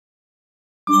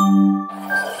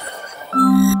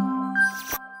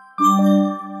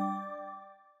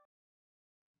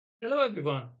Hello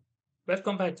everyone,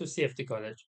 welcome back to CFD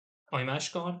College. I'm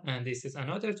Ashkan and this is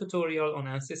another tutorial on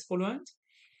ANSYS Fluent.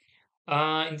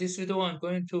 In this video, I'm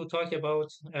going to talk about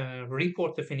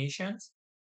report definitions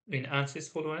in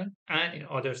ANSYS Fluent and in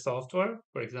other software,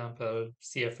 for example,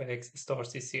 CFX, Star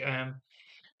CCM,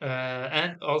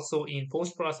 and also in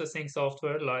post-processing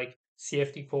software like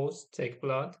CFD Post,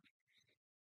 TechBlood,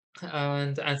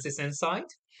 and ANSYS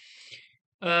Insight.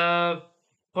 Uh,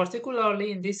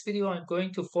 Particularly in this video, I'm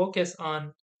going to focus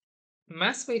on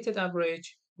mass weighted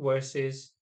average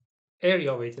versus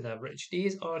area weighted average.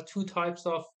 These are two types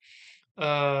of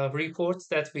reports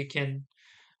that we can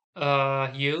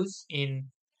use in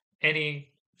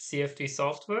any CFD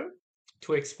software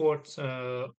to export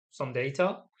some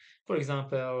data. For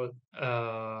example,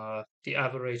 the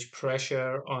average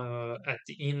pressure at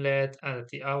the inlet, at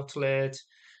the outlet,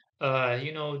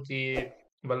 the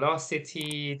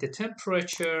velocity, the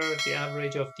temperature, the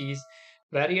average of these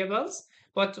variables.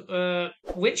 But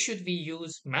when should we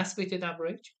use mass weighted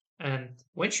average and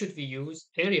when should we use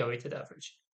area weighted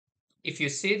average? If you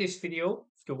see this video,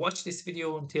 if you watch this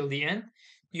video until the end,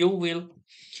 you will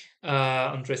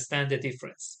understand the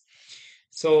difference.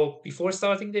 So before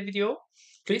starting the video,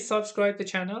 please subscribe the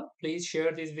channel. Please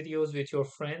share these videos with your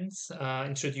friends.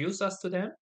 Introduce us to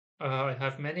them. I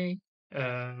have many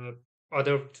uh,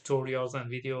 other tutorials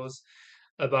and videos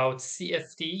about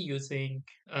CFD using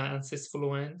ANSYS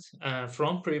Fluent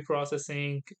from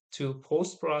pre-processing to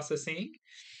post-processing.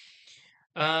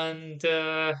 And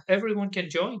everyone can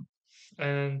join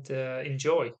and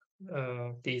enjoy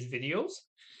these videos.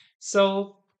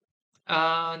 So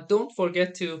don't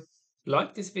forget to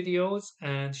like these videos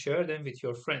and share them with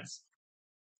your friends.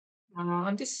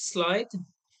 On this slide,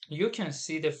 you can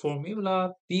see the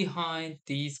formula behind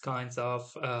these kinds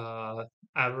of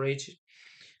average,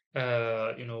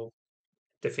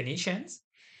 definitions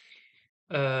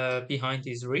behind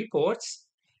these reports.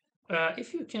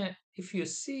 If you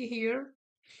see here,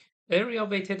 area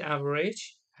weighted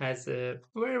average has a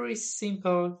very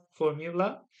simple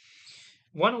formula.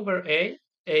 1 over A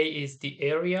is the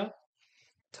area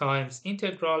times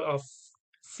integral of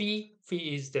phi. Phi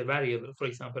is the variable, for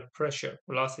example, pressure,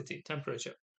 velocity,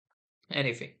 temperature,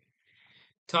 anything,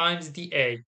 times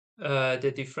dA,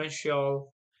 the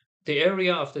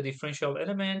area of the differential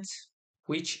element,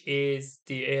 which is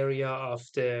the area of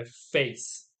the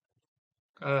face.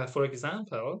 For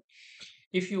example,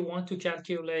 if you want to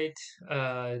calculate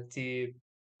the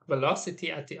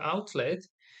velocity at the outlet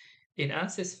in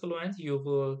ANSYS Fluent, you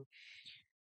will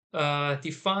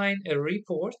define a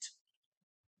report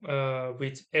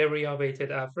with area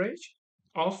weighted average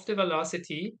of the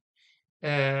velocity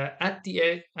at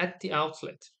the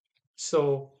outlet.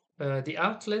 So the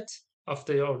outlet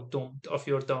of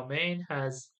your domain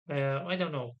has I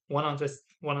don't know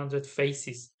 100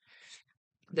 faces.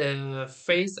 The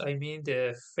face, I mean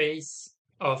the face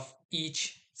of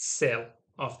each cell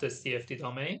of the CFD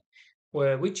domain,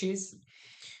 which is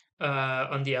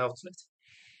on the outlet.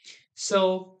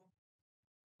 So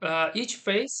each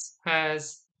face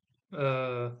has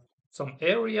some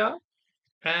area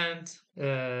and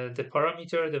the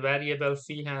parameter, the variable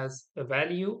phi, has a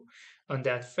value on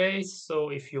that face. So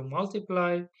if you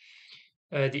multiply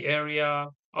the area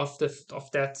of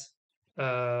that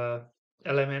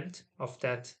element of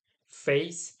that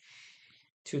face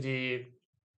to the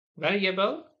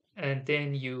variable, and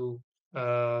then you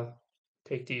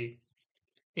take the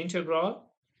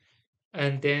integral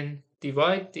and then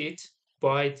divide it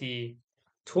by the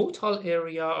total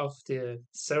area of the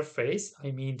surface,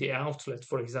 I mean the outlet,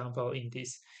 for example, in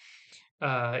this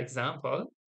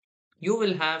example, you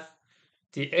will have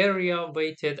the area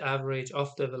weighted average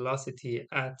of the velocity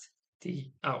at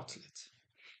the outlet.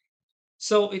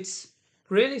 So it's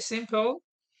really simple,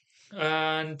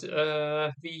 and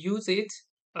we use it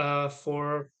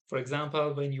for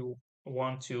example, when you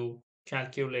want to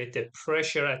calculate the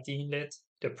pressure at the inlet,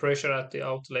 the pressure at the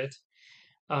outlet,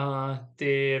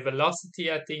 the velocity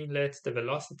at the inlet, the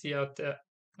velocity at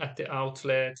the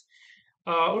outlet,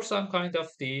 or some kind of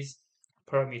these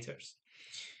parameters.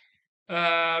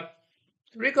 Uh,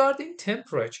 Regarding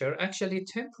temperature, actually,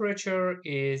 temperature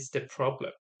is the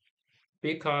problem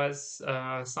because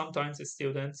sometimes the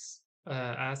students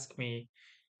ask me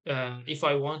if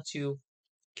I want to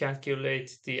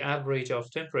calculate the average of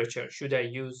temperature, should I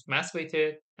use mass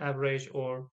weighted average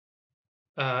or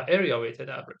area weighted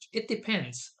average? It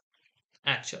depends,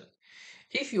 actually.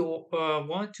 If you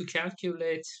want to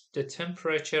calculate the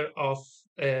temperature of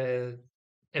a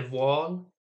wall,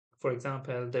 for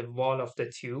example, the wall of the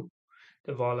tube,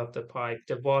 the wall of the pipe,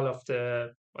 the wall of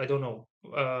the, I don't know,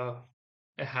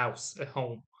 a house, a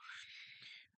home,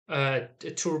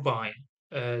 the turbine,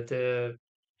 the,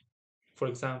 for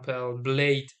example,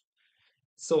 blade.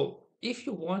 So if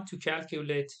you want to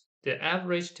calculate the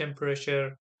average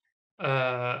temperature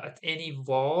at any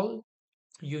wall,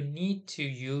 you need to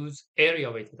use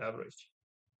area weighted average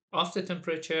of the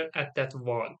temperature at that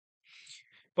wall.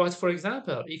 But for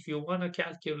example, if you want to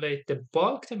calculate the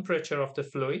bulk temperature of the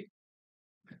fluid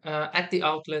at the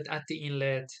outlet, at the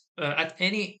inlet, at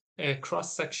any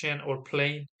cross section or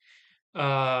plane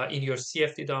in your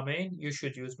CFD domain, you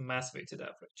should use mass weighted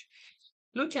average.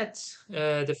 Look at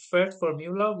the third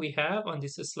formula we have on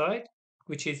this slide,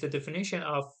 which is the definition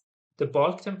of the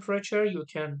bulk temperature. You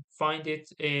can find it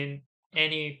in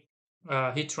any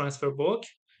heat transfer book.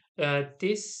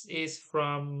 This is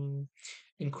from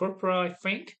Incorpora, I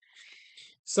think.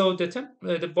 So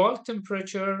the bulk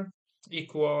temperature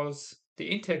equals the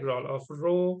integral of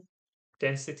rho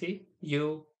density,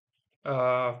 U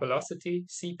velocity,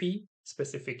 Cp,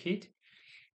 specific heat,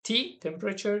 T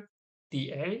temperature,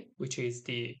 dA, which is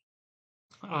the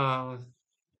uh,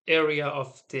 area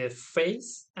of the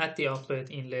face at the outlet,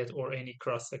 inlet, or any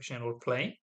cross section or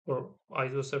plane or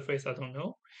isosurface, I don't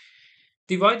know,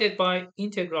 divided by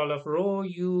integral of rho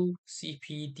u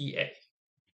Cp dA.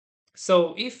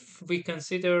 So if we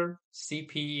consider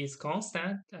Cp is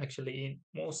constant, actually in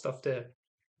most of the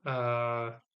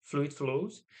fluid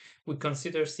flows, we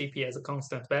consider Cp as a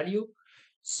constant value.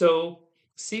 So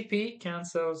Cp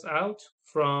cancels out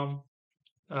from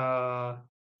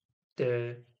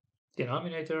the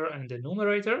denominator and the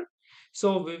numerator.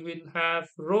 So we will have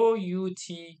rho ut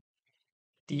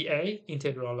dA,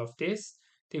 integral of this,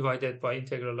 divided by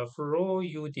integral of rho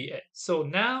u dA. So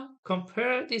now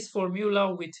compare this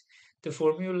formula with the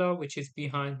formula which is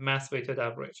behind mass weighted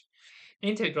average.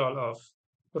 Integral of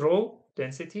rho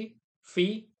density,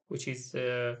 phi, which is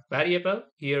a variable,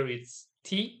 here it's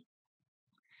t,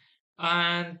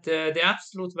 and the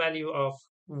absolute value of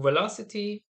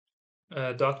velocity,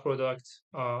 dot product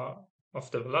of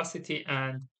the velocity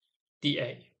and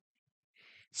dA.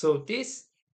 So this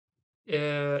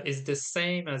is the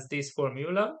same as this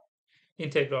formula,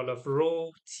 integral of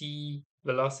rho t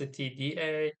velocity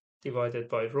dA divided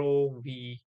by rho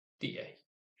v dA.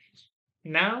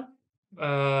 Now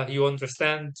you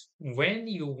understand when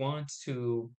you want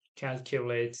to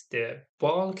calculate the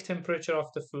bulk temperature of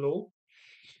the flow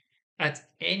at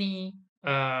any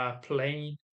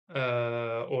plane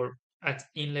or at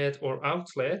inlet or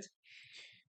outlet,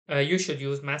 you should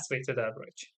use mass weighted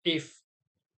average if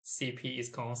Cp is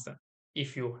constant.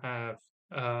 If you have,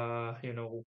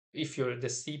 if the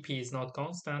Cp is not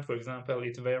constant, for example,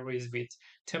 it varies with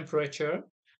temperature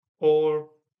or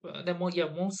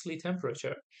mostly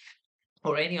temperature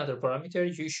or any other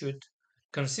parameter, you should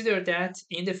consider that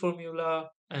in the formula.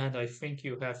 And I think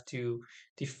you have to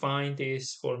define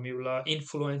this formula in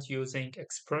Fluent using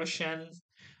expressions.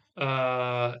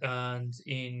 And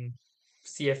in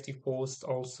CFD post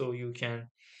also you can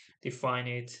define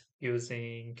it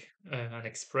using an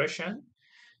expression.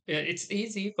 It's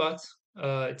easy, but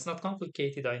it's not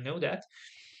complicated. I know that.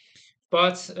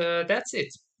 But that's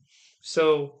it.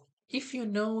 So if you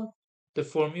know the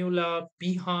formula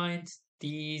behind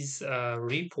these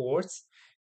reports,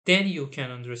 then you can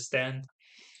understand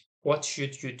what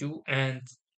should you do, and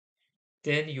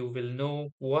then you will know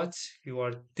what you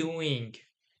are doing.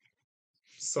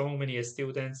 So many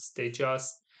students, they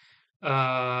just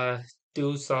uh,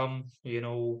 do some,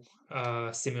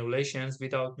 simulations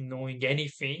without knowing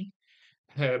anything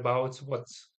about what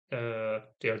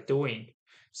they are doing.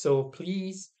 So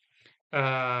please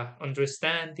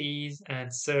understand these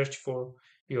and search for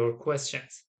your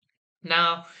questions.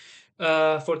 Now,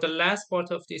 for the last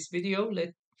part of this video,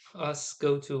 let us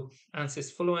go to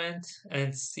ANSYS Fluent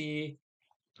and see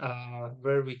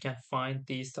where we can find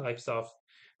these types of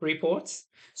reports.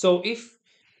 So if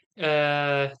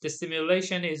the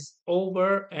simulation is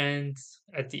over and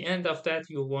at the end of that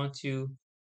you want to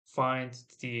find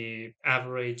the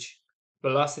average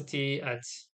velocity at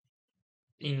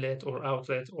inlet or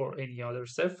outlet or any other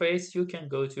surface, you can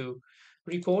go to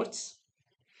reports.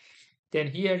 Then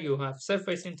here you have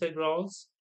surface integrals.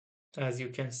 As you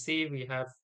can see, we have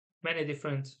many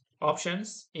different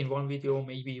options. In one video,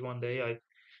 maybe one day I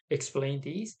explain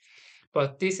these.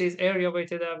 But this is area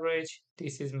weighted average.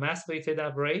 This is mass weighted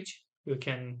average. You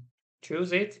can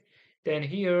choose it. Then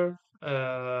here,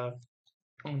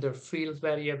 under field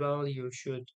variable, you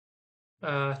should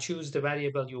choose the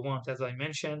variable you want, as I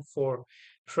mentioned, for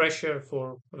pressure,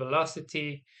 for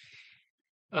velocity,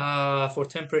 for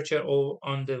temperature or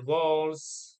on the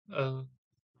walls,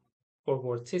 For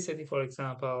vorticity, for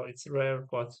example, it's rare,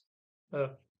 but uh,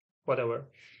 whatever.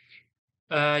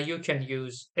 You can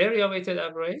use area weighted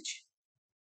average,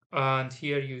 and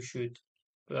here you should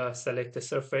select the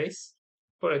surface,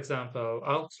 for example,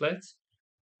 outlet.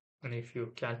 And if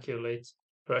you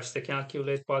press the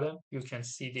calculate button, you can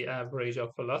see the average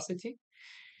of velocity.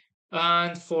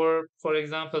 And for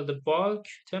example, the bulk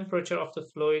temperature of the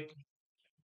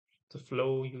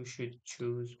flow, you should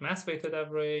choose mass weighted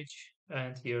average.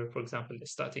 And here, for example, the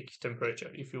static temperature.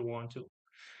 If you want to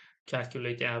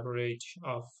calculate the average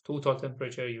of total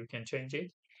temperature, you can change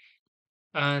it.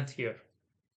 And here,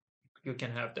 you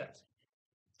can have that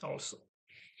also.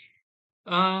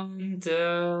 And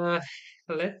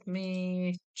let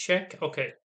me check.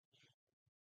 Okay.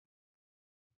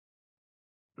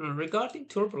 Regarding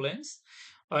turbulence,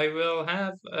 I will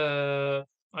have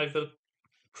I will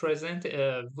present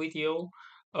a video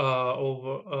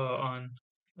over on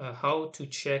how to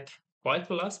check Y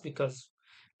plus, because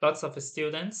lots of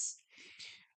students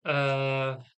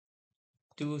uh,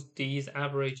 do these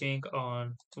averaging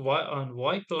on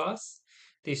Y plus.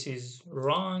 This is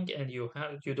wrong, and you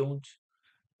don't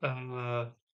uh,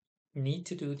 need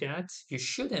to do that. You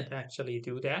shouldn't actually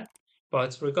do that.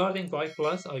 But regarding Y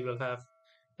plus, I will have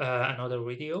another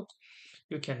video.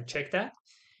 You can check that.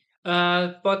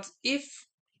 But if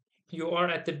you are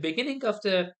at the beginning of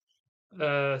the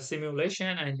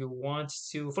simulation and you want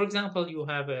to, for example, you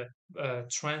have a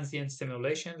transient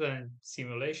simulation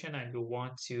and you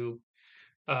want to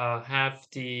have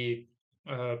the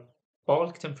uh,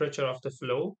 bulk temperature of the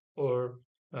flow, or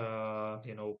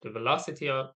the velocity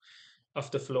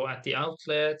of the flow at the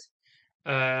outlet.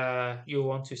 You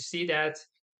want to see that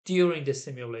during the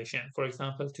simulation, for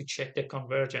example, to check the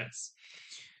convergence,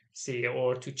 see,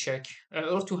 or to check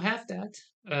or to have that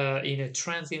in a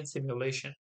transient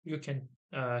simulation. You can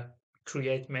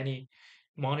create many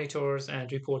monitors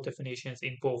and report definitions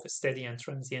in both steady and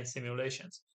transient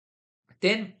simulations.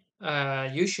 Then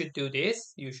you should do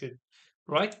this. You should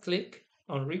right click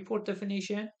on report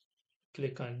definition,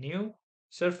 click on new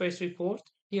surface report.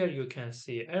 Here you can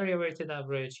see area weighted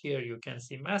average. Here you can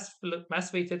see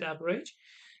mass weighted average.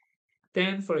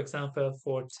 Then, for example,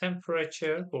 for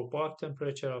bulk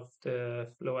temperature of the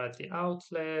flow at the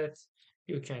outlet,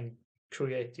 you can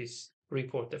create this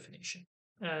report definition.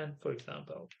 And for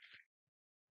example,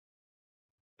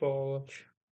 bulk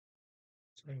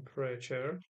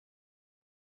temperature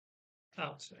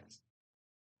outlet.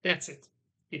 That's it.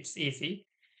 It's easy.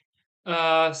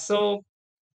 I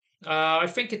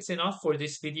think it's enough for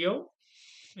this video.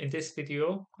 In this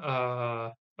video,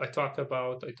 I talked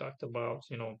about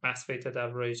mass weighted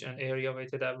average and area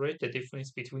weighted average, the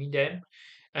difference between them,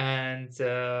 and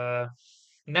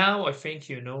now I think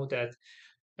you know that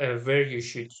where you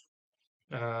should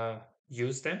uh,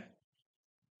 use them,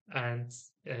 and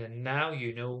now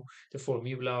you know the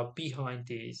formula behind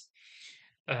these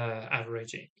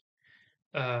averaging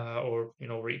or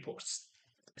reports.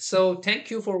 So thank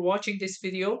you for watching this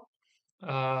video.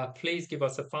 Please give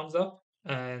us a thumbs up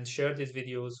and share these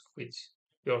videos with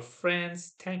your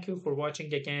friends. Thank you for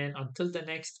watching again. Until the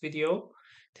next video,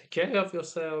 take care of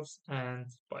yourselves and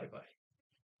bye bye.